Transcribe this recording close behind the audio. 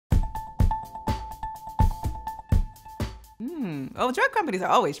Well, drug companies are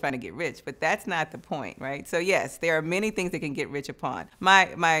always trying to get rich, but that's not the point, right? So yes, there are many things they can get rich upon.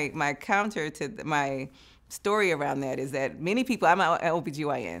 My counter to my story around that is that many people, I'm an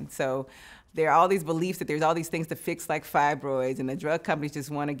OBGYN, so there are all these beliefs that there's all these things to fix like fibroids, and the drug companies just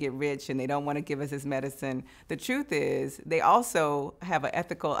want to get rich and they don't want to give us this medicine. The truth is they also have an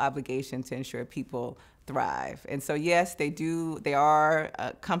ethical obligation to ensure people thrive. And so yes, they do. They are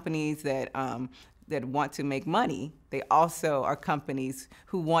companies that want to make money. They also are companies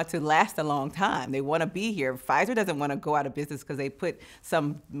who want to last a long time. They want to be here. Pfizer doesn't want to go out of business because they put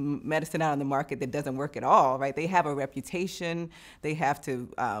some medicine out on the market that doesn't work at all, right? They have a reputation. They have to,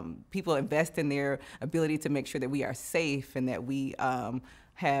 people invest in their ability to make sure that we are safe and that we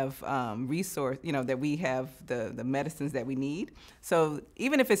have that we have the medicines that we need. So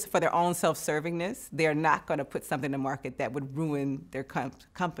even if it's for their own self-servingness, they're not going to put something in the market that would ruin their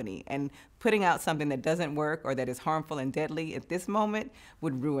company. And putting out something that doesn't work or that is harmful and deadly at this moment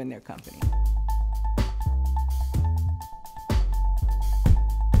would ruin their company.